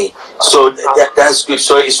on me. So that's good.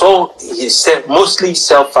 So it's all, he said, mostly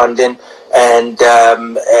self-funding, and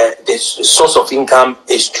the source of income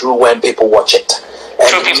is through when people watch it.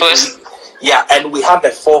 And we have a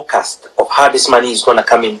forecast of how this money is going to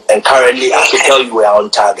come in, and currently I can tell you we are on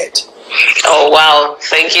target. Oh, wow.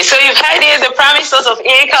 Thank you. So you've heard it. The primary source of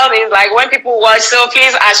income is like when people watch. So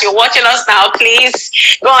please, as you're watching us now, please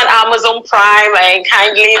go on Amazon Prime and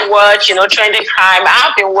kindly watch, Trending Crime.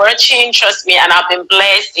 I've been watching, trust me, and I've been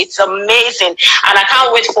blessed. It's amazing. And I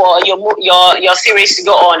can't wait for your series to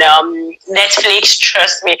go on Netflix,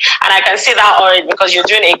 trust me. And I can see that already because you're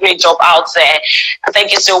doing a great job out there.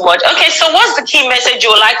 Thank you so much. Okay, so what's the key message you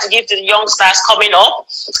would like to give to the youngsters coming up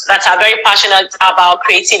that are very passionate about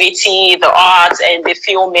creativity, the arts, and the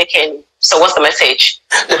filmmaking? So what's the message?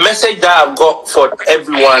 The message that I've got for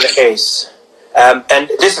everyone is, and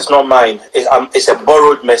this is not mine, it's a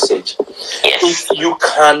borrowed message. Yes. If you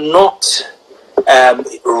cannot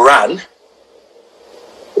run,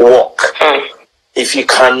 walk. If you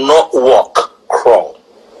cannot walk, crawl.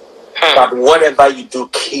 But whatever you do,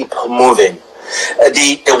 keep moving.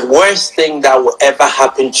 The worst thing that will ever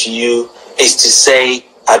happen to you is to say,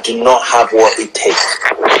 I do not have what it takes.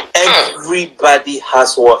 Everybody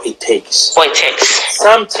has what it takes.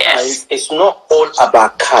 Sometimes it's not all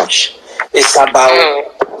about cash. It's about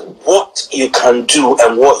what you can do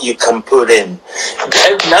and what you can put in.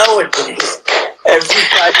 And nowadays,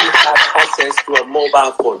 everybody has access to a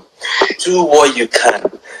mobile phone. Do what you can.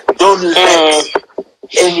 Don't let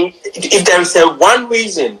any. If there is one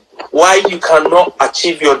reason why you cannot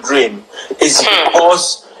achieve your dream, is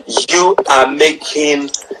because you are making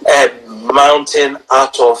a mountain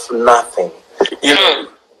out of nothing.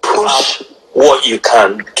 Push what you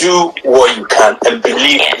can, do what you can, and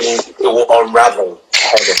believe me, it will unravel.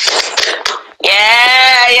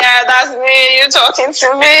 Yeah, that's me. You're talking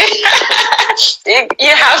to me.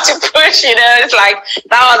 you have to push, it's like,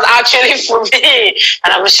 that was actually for me.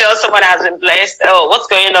 And I'm sure someone has been blessed. Oh, what's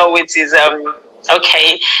going on with his,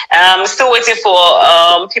 okay. Still waiting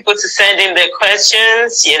for people to send in their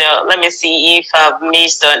questions. Let me see if I've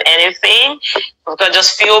missed on anything. We've got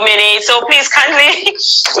just a few minutes, so please kindly,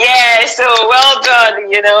 so well done,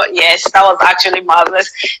 yes, that was actually marvelous.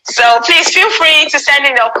 So please feel free to send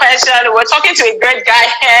in your question. We're talking to a great guy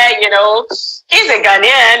here, he's a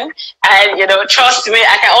Ghanaian, and, trust me,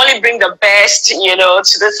 I can only bring the best,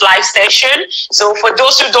 to this live station. So for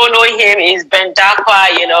those who don't know him, he's Darkwa,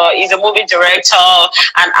 he's a movie director,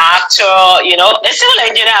 an actor, a civil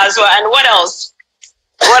engineer as well. And what else?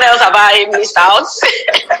 What else have I missed out?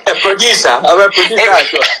 A producer. I'm a producer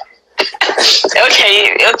as well.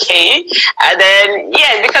 Okay. And then,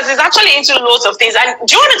 because he's actually into loads of things. And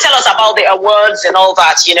do you want to tell us about the awards and all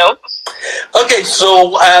that, Okay,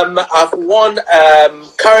 so I've won,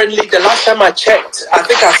 currently, the last time I checked, I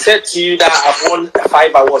think I said to you that I've won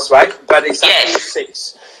 5 awards, right? But it's actually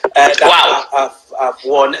 6. That I've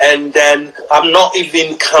won. And then I'm not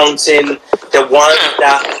even counting the one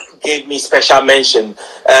that gave me special mention.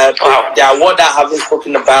 The award that I haven't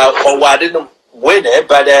spoken about, I didn't win it,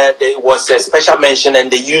 but it was a special mention,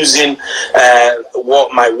 and they're using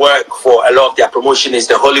what my work for a lot of their promotion is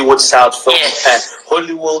the Hollywood South Film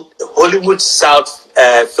Hollywood South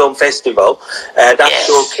Film Festival that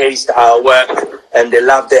showcased our work, and they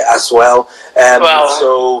loved it as well.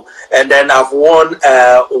 So, and then I've won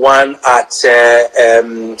one at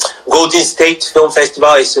Golden State Film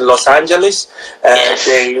Festival. It's in Los Angeles.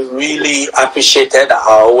 They really appreciated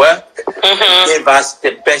our work. Gave us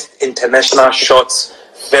the best international short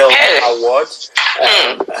film award.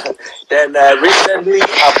 Then recently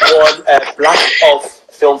I've won Black Off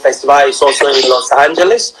Film Festival. It's also in Los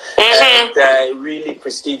Angeles. And really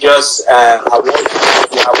prestigious award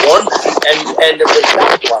I won. And with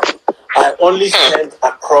that one, I only sent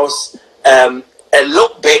across a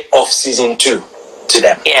little bit of season 2 to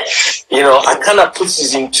them. I kind of put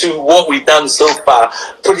season 2, what we've done so far,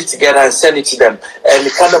 put it together and send it to them, and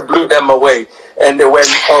it kind of blew them away. and they went,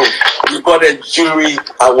 oh, you got a jury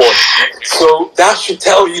award. So that should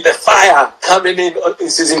tell you the fire coming in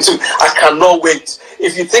season 2. I cannot wait.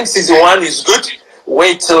 If you think season 1 is good,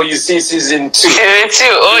 wait till you see season 2. Season 2,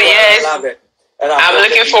 oh yes. I love it. I'm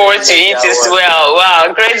looking forward to it as well. Wow,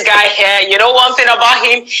 great guy here. You know one thing about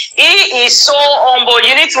him, he is so humble.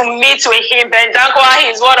 You need to meet with him. Ben Darkwa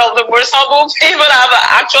is one of the most humble people I've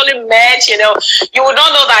actually met. You know, you would not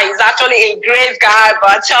know that he's actually a great guy, but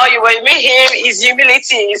I tell you, when you meet him, his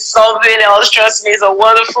humility is something else. Trust me, he's a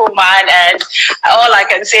wonderful man, and all I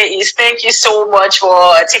can say is thank you so much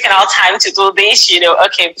for taking our time to do this. You know,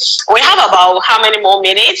 okay, we have about how many more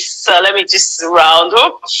minutes? So let me just round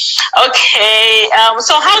up. Okay.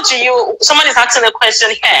 So how do you, someone is asking a question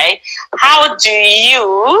here, how do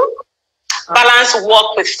you balance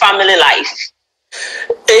work with family life?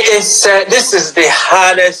 This is the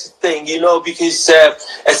hardest thing, you know, because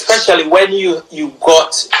especially when you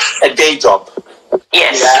got a day job.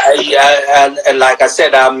 Yes. And like I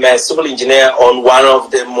said, I'm a civil engineer on one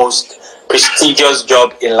of the most prestigious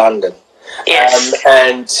jobs in London. Yes.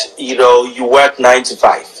 And, you know, you work 9 to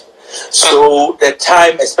 5. So the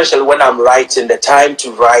time, especially when I'm writing, the time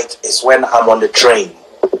to write is when I'm on the train,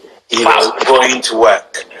 you know, going to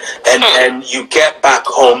work. And you get back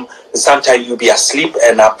home, and sometimes you'll be asleep,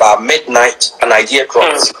 and about midnight, an idea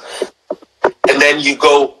drops. And then you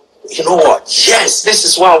go, you know what? Yes, this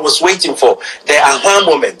is what I was waiting for. The aha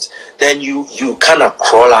moment. Then you kind of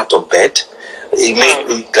crawl out of bed. It may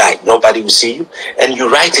be like nobody will see you, and you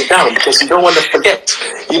write it down because you don't want to forget.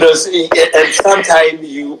 You know, and sometimes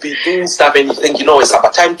you be doing stuff and you think, you know, it's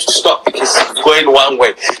about time to stop because it's going one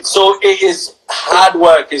way. So it is hard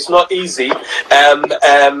work. It's not easy,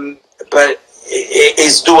 but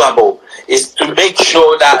it's doable. It's to make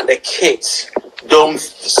sure that the kids don't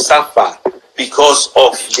suffer because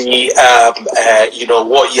of the, you know,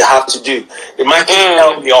 what you have to do. It might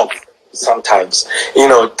help me off sometimes. You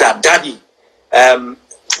know, that daddy.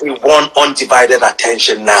 We want undivided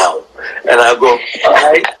attention now. And I go, all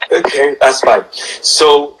right, okay, that's fine.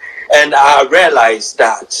 So, and I realized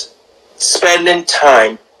that spending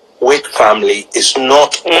time with family is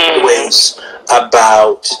not always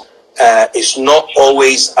about,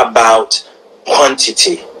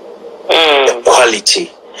 quantity, the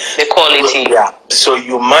quality. The quality. Yeah. So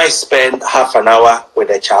you might spend half an hour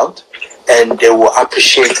with a child and they will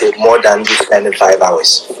appreciate it more than you spending 5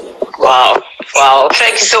 hours. Wow. Wow.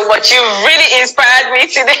 Thank you so much. You really inspired me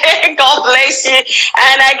today. God bless you.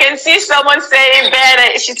 And I can see someone saying,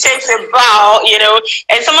 Ben, she takes a bow, you know,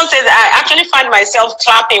 and someone says, I actually find myself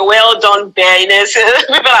clapping. Well done, Ben. You know, so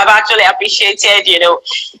people have actually appreciated, you know.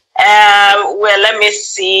 Well, let me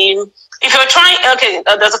see. If you're trying, okay,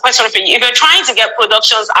 there's a question for you. If you're trying to get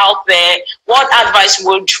productions out there, what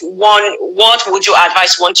would you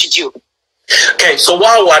advise one to do? Okay, so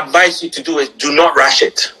what I would advise you to do is do not rush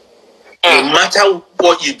it. No matter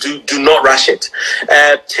what you do, do not rush it.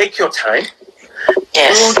 Take your time,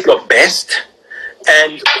 do your best,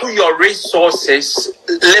 and put your resources,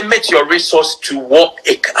 limit your resource to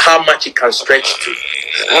how much it can stretch to.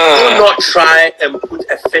 Do not try and put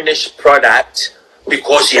a finished product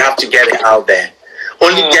because you have to get it out there.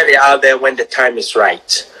 Only get it out there when the time is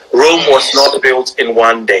right. Rome was not built in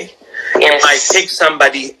one day. It might take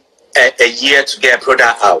somebody a year to get a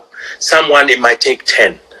product out. Someone, it might take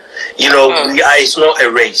 10. You know, it's not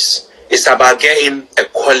a race. It's about getting a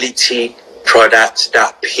quality product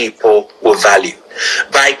that people will value.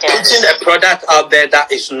 By putting a product out there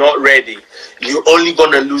that is not ready, you're only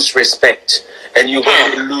going to lose respect. And you're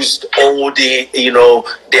going to lose all the, you know,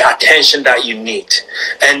 the attention that you need.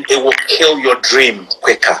 And it will kill your dream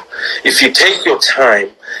quicker. If you take your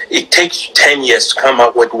time, it takes 10 years to come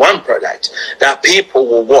up with one product that people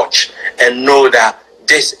will watch and know that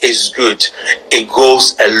this is good. It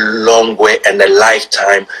goes a long way and a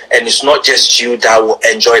lifetime. And it's not just you that will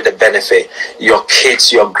enjoy the benefit. Your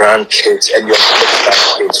kids, your grandkids, and your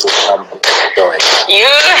grandkids will come and enjoy it.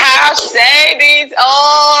 You have said it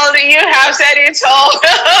all. You have said it all.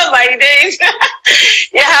 My days.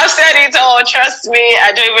 You have said it all. Trust me.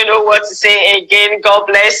 I don't even know what to say again. God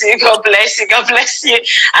bless you. God bless you. God bless you.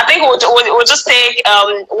 I think we'll just take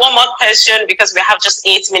one more question because we have just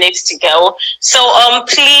 8 minutes to go. So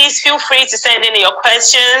please feel free to send in your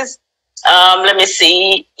questions. Let me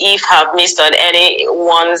see if I've missed on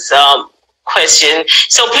anyone's question.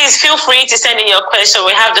 So please feel free to send in your question.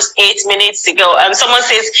 We have just 8 minutes to go. Someone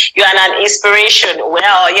says you are an inspiration.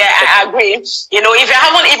 Well, yeah, I agree. You know, if you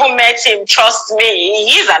haven't even met him, trust me,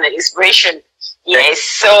 he is an inspiration. Yes.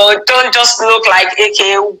 So don't just look like,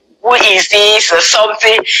 okay, who is this or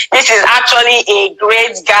something. This is actually a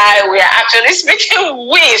great guy we are actually speaking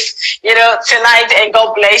with, tonight, and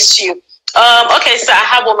God bless you. Okay, so I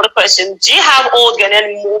have one more question. Do you have old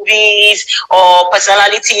Ghanaian movies or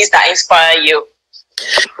personalities that inspire you?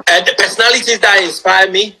 The personalities that inspire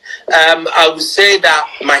me, I would say that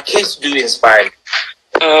my kids do inspire me.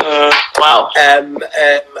 Wow.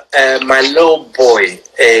 My little boy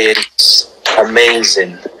is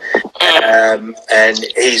amazing, and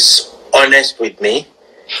he's honest with me,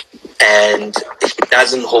 and he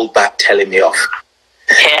doesn't hold back telling me off.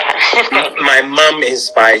 Yeah. My mom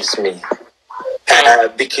inspires me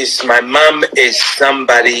because my mom is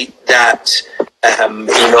somebody that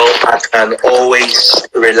I can always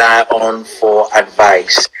rely on for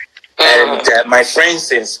advice. And my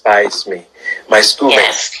friends inspires me. My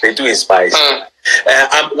schoolmates, they do inspire me.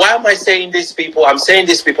 Why am I saying these people? I'm saying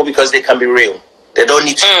these people because they can be real. They don't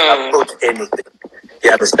need to approach anything.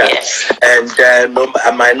 You understand? Yes. And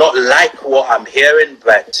I might not like what I'm hearing,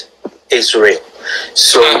 but it's real.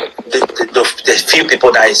 So the few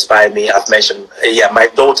people that inspire me, I've mentioned. My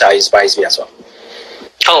daughter inspires me as well.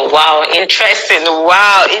 Oh, wow. Interesting.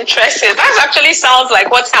 Wow. Interesting. That actually sounds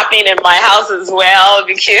like what's happening in my house as well,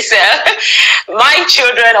 because my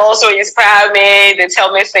children also inspire me. They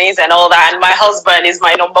tell me things and all that. And my husband is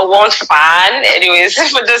my number one fan. Anyways,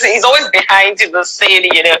 he's always behind the scene,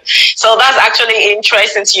 So that's actually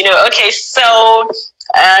interesting to Okay, so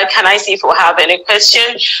can I see if we have any question?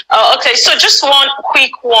 Okay, so just one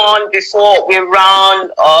quick one before we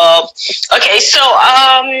round up. Okay, so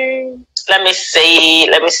let me see.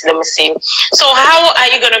 So how are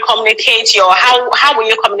you going to communicate how will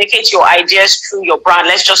you communicate your ideas through your brand?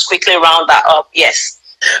 Let's just quickly round that up. Yes.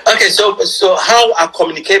 Okay, so how I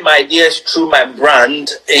communicate my ideas through my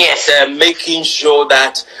brand is making sure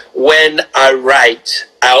that when I write,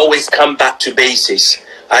 I always come back to basics.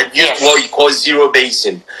 I use what you call zero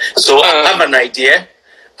basing. So I have an idea,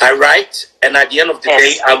 I write, and at the end of the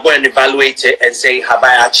day, I go and evaluate it and say, have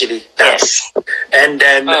I actually done it? And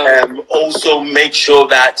then also make sure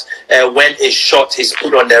that when it's shot, it's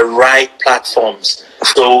put on the right platforms.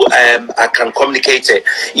 So I can communicate it.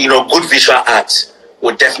 Good visual art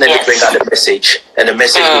will definitely bring out the message, and the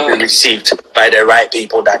message will be received by the right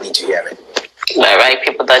people that need to hear it. The right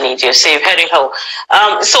people that need you. So you've heard it all.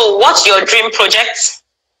 So what's your dream project?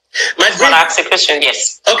 My dream, ask a question,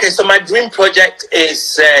 yes. Okay, so my dream project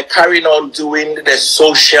is carrying on doing the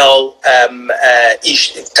social,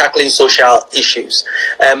 tackling social issues.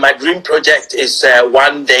 My dream project is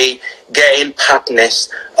one day getting partners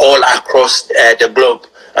all across the globe.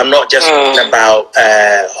 I'm not just talking about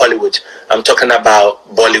Hollywood. I'm talking about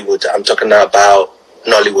Bollywood. I'm talking about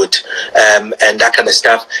Nollywood, and that kind of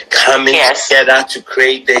stuff, coming together to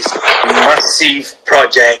create this massive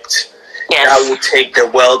project that will take the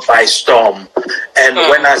world by storm. And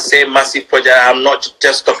when I say massive project, I'm not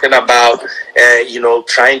just talking about,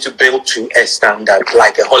 trying to build to a standard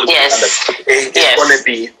like a Hollywood standard. It's going to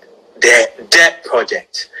be the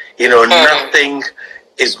project. Nothing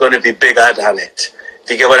is going to be bigger than it.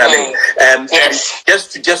 Do you get what I mean? And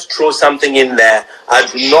just throw something in there, I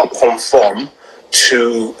do not conform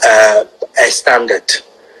to a standard.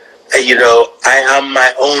 I am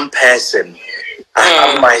my own person. I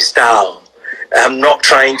have my style. I'm not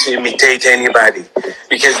trying to imitate anybody,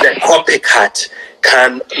 because the copycat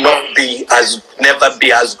can never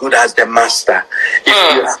be as good as the master.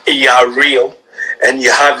 If you are real and you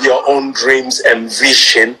have your own dreams and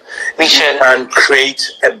vision, you can create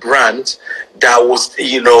a brand that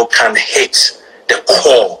can hit the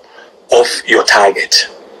core of your target.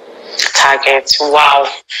 Wow,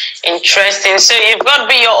 interesting. So you've got to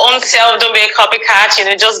be your own self. Don't be a copycat.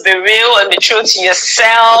 Just be real and be true to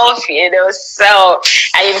yourself. So,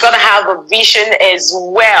 and you've got to have a vision as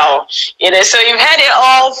well. So you've heard it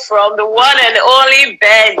all from the one and only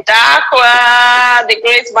Ben Darkwa, the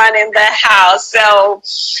great man in the house. So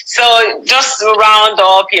just to round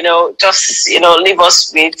up, leave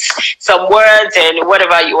us with some words and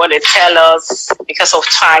whatever you want to tell us because of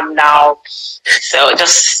time now. So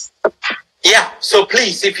so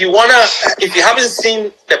please, if you haven't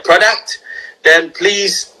seen the product, then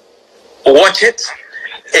please watch it.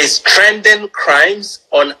 It's Trending Crimes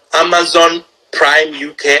on Amazon Prime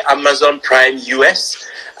UK, Amazon Prime US.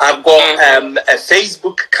 I've got a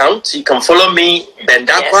Facebook account. You can follow me, Ben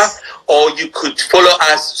Darkwa, or you could follow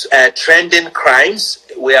us, Trending Crimes.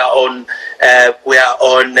 We are on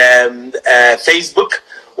Facebook.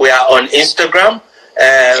 We are on Instagram.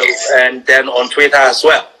 And then on Twitter as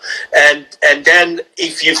well. And then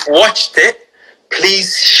if you've watched it,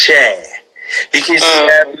 please share. because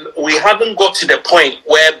we haven't got to the point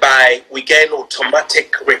whereby we get an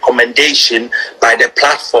automatic recommendation by the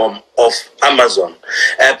platform of Amazon.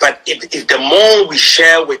 But if the more we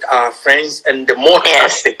share with our friends and the more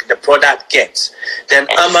traffic the product gets, then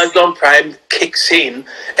Amazon Prime kicks in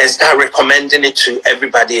and start recommending it to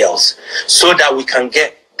everybody else so that we can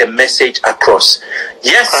get the message across.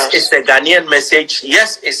 Yes, it's a Ghanaian message.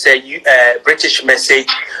 Yes, it's a British message,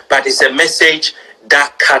 but it's a message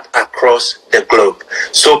that cut across the globe.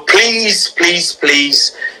 So please, please,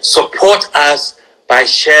 please support us by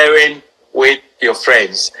sharing with your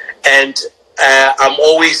friends. And I'm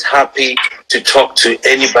always happy to talk to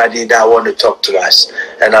anybody that want to talk to us.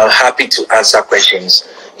 And I'm happy to answer questions.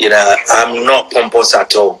 You know, I'm not pompous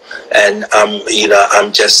at all. And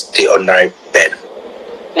I'm just the ordinary Ben.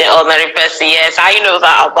 The ordinary person, yes, I know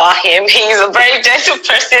that about him. He's a very gentle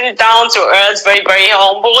person, down to earth, very, very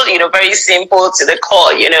humble, very simple to the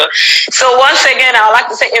core, So once again, I would like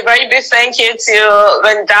to say a very big thank you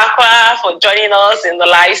to Darkwa for joining us in the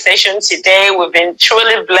live session today. We've been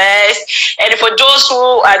truly blessed. And for those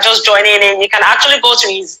who are just joining in, you can actually go to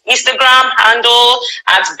his Instagram handle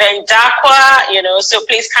at Darkwa, so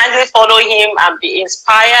please kindly follow him and be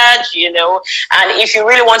inspired, And if you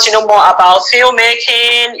really want to know more about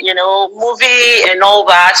filmmaking, movie and all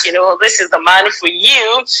that, this is the man for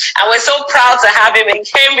you. And we're so proud to have him in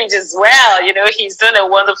Cambridge as well. He's done a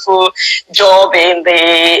wonderful job in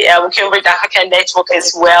the Cambridge African Network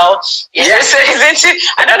as well. Yes. So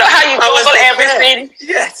I don't know how you juggle everything.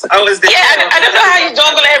 Yes, I was there. Yeah, I don't know how you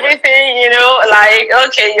juggle everything, like,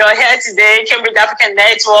 okay, you're here today, Cambridge African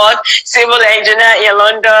Network, civil engineer in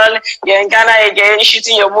London, you're in Ghana again,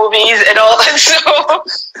 shooting your movies and all that. So,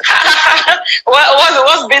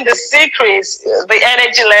 what's been the secret, the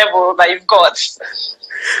energy level that you've got?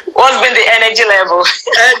 What's been the energy level?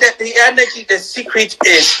 The secret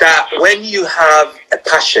is that when you have a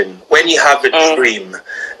passion, when you have a dream,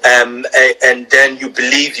 and then you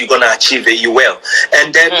believe you're going to achieve it, you will.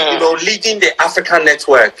 And then, leading the African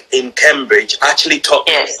network in Cambridge actually thought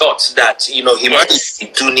that,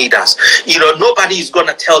 humanity do need us. Nobody is going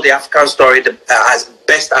to tell the African story as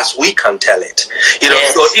best as we can tell it.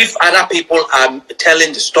 So if other people are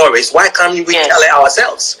telling the stories, why can't we tell it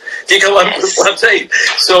ourselves? Do you get what I'm saying?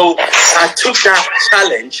 So I took that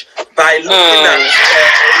challenge by looking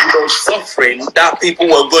at suffering that people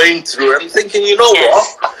were going through and thinking,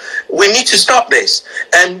 what? We need to stop this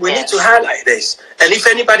and we need to highlight this. And if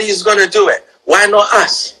anybody is going to do it, why not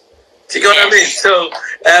us? Do you get what I mean? So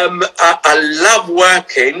I love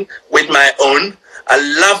working with my own. I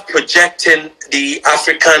love projecting the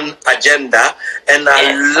African agenda, and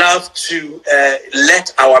I love to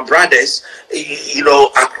let our brothers,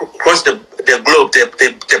 across the globe,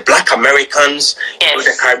 the Black Americans,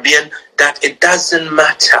 the Caribbean, that it doesn't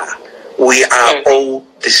matter. We are all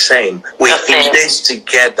the same. We're in this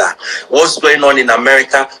together. What's going on in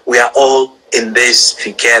America, we are all in this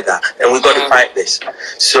together, and we've got to fight this.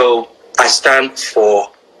 So I stand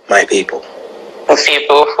for my people.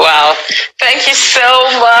 People, wow, thank you so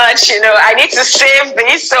much. I need to save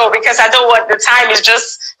this because I don't want the time is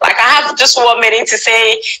just like I have just 1 minute to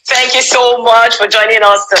say thank you so much for joining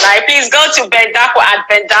us tonight. Please go to Darkwa at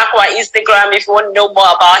Darkwa Instagram if you want to know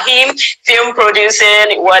more about him, film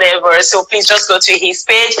producing, whatever. So please just go to his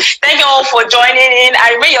page. Thank you all for joining in.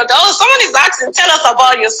 I read your someone is asking, tell us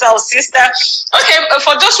about yourself, sister. Okay,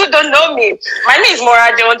 for those who don't know me, my name is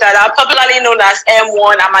Mora Dondada, popularly known as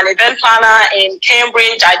M1. I'm an event planner in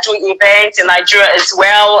Cambridge. I do events in Nigeria as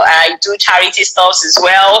well. I do charity stuffs as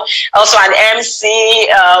well. Also an MC,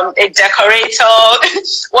 a decorator,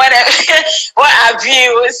 what have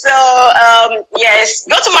you. So yes,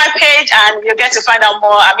 go to my page and you'll get to find out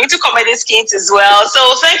more. I'm into comedy skits as well.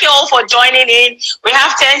 So thank you all for joining in. We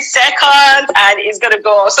have 10 seconds and it's gonna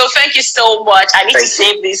go. So thank you so much. I need to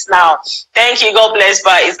save this now. Thank you. God bless.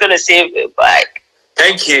 Bye. It's gonna save it. Bye.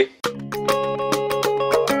 Thank you.